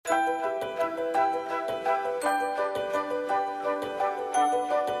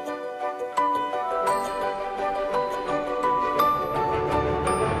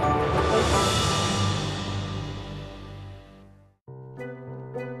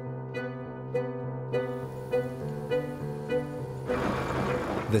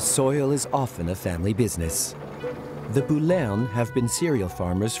The soil is often a family business. The Boulerne have been cereal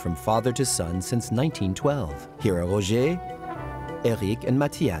farmers from father to son since 1912. Here are Roger, Eric, and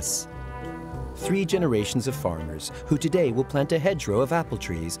Mathias. 3 generations of farmers who today will plant a hedgerow of apple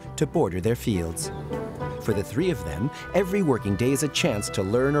trees to border their fields. For the 3 of them, every working day is a chance to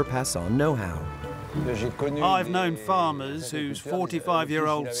learn or pass on know-how. I've known farmers whose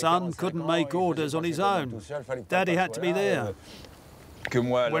 45-year-old son couldn't make orders on his own. Daddy had to be there.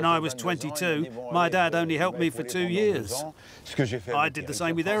 When I was 22, my dad only helped me for 2 years. I did the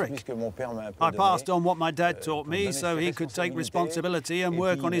same with Eric. I passed on what my dad taught me so he could take responsibility and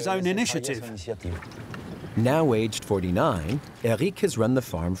work on his own initiative. Now aged 49, Eric has run the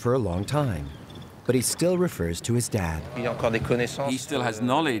farm for a long time, but he still refers to his dad. He still has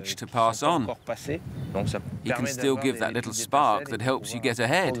knowledge to pass on. He can still give that little spark that helps you get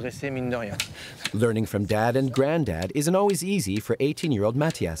ahead. Learning from dad and granddad isn't always easy for 18-year-old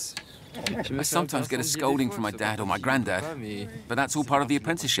Mathias. I sometimes get a scolding from my dad or my granddad, but that's all part of the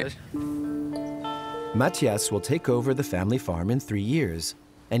apprenticeship. Mathias will take over the family farm in 3 years,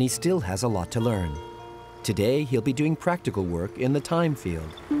 and he still has a lot to learn. Today, he'll be doing practical work in the thyme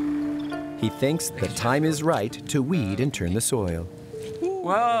field. He thinks the time is right to weed and turn the soil.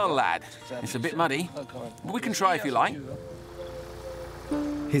 Well, lad, it's a bit muddy, but we can try if you like.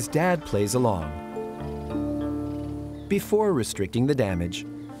 His dad plays along. Before restricting the damage.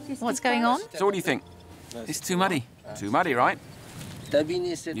 What's going on? So what do you think? It's too muddy. Too muddy, right?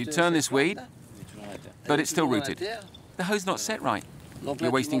 You turn this weed, but it's still rooted. The hoe's not set right.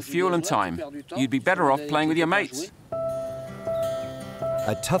 You're wasting fuel and time. You'd be better off playing with your mates.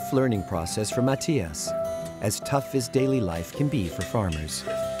 A tough learning process for Mathias, as tough as daily life can be for farmers.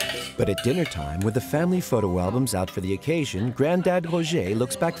 But at dinner time, with the family photo albums out for the occasion, Granddad Roger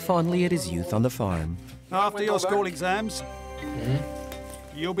looks back fondly at his youth on the farm. After your school exams,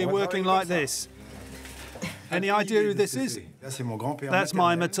 you'll be working like this. Any idea who this is? That's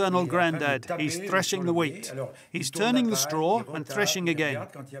my maternal granddad. He's threshing the wheat. He's turning the straw and threshing again.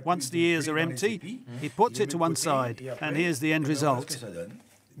 Once the ears are empty, he puts it to one side, and here's the end result.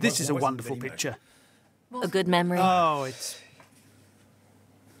 This is a wonderful picture. A good memory. Oh, it's...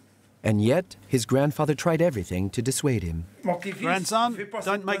 And yet, his grandfather tried everything to dissuade him. Grandson,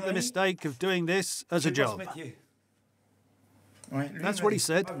 don't make the mistake of doing this as a job. That's what he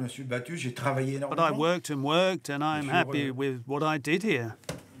said. But I worked, and I'm happy with what I did here.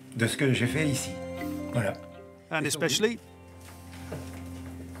 And especially...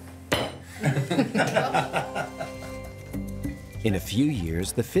 In a few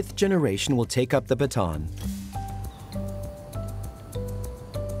years, the 5th generation will take up the baton,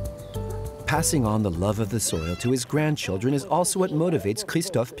 passing on the love of the soil to his grandchildren is also what motivates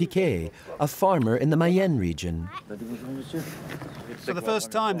Christophe Piquet, a farmer in the Mayenne region. For the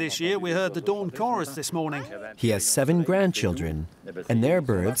first time this year, we heard the dawn chorus this morning. He has 7 grandchildren, and their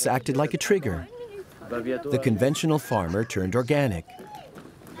births acted like a trigger. The conventional farmer turned organic,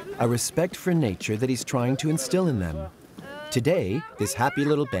 a respect for nature that he's trying to instill in them. Today, this happy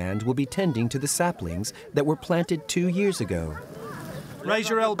little band will be tending to the saplings that were planted 2 years ago. Raise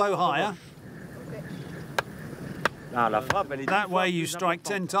your elbow higher. That way you strike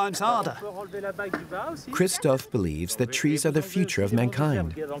 10 times harder. Christophe believes that trees are the future of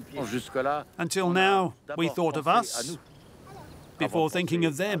mankind. Until now, we thought of us before thinking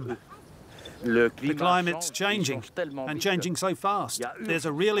of them. The climate's changing, and changing so fast. There's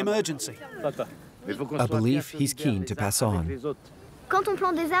a real emergency. A belief he's keen to pass on.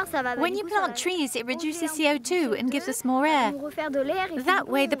 When you plant trees, it reduces CO2 and gives us more air. That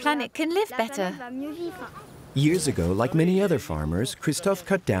way the planet can live better. Years ago, like many other farmers, Christophe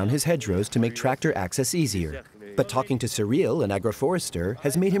cut down his hedgerows to make tractor access easier. But talking to Cyril, an agroforester,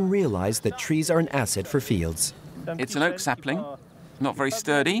 has made him realize that trees are an asset for fields. It's an oak sapling, not very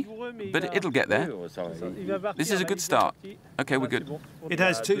sturdy, but it'll get there. This is a good start. Okay, we're good. It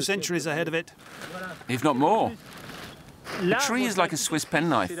has 2 centuries ahead of it. If not more. A tree is like a Swiss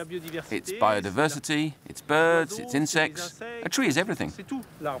penknife. It's biodiversity, it's birds, it's insects. A tree is everything.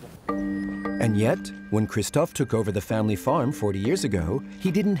 And yet, when Christophe took over the family farm 40 years ago, he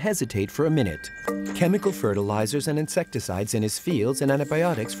didn't hesitate for a minute. Chemical fertilizers and insecticides in his fields and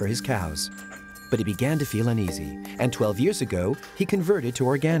antibiotics for his cows. But he began to feel uneasy, and 12 years ago, he converted to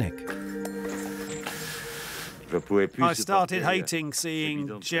organic. I started hating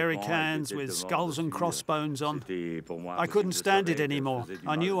seeing jerry cans with skulls and crossbones on. I couldn't stand it anymore.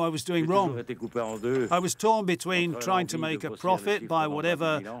 I knew I was doing wrong. I was torn between trying to make a profit by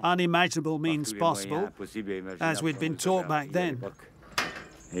whatever unimaginable means possible, as we'd been taught back then,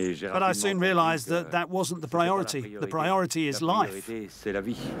 But I soon realised that that wasn't the priority. The priority is life.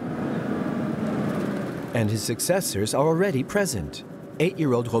 And his successors are already present.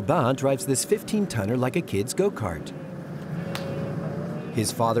 8-year-old Robin drives this 15-tonner like a kid's go-kart.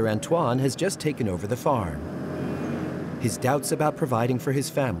 His father Antoine has just taken over the farm. His doubts about providing for his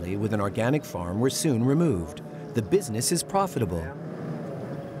family with an organic farm were soon removed. The business is profitable.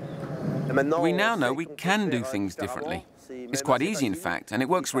 We now know we can do things differently. It's quite easy, in fact, and it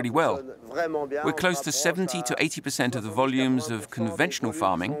works really well. We're close to 70 to 80% of the volumes of conventional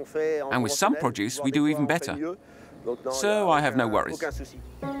farming, and with some produce, we do even better. So I have no worries.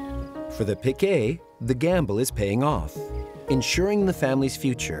 For the Piquet, the gamble is paying off, ensuring the family's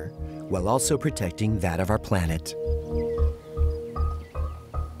future while also protecting that of our planet.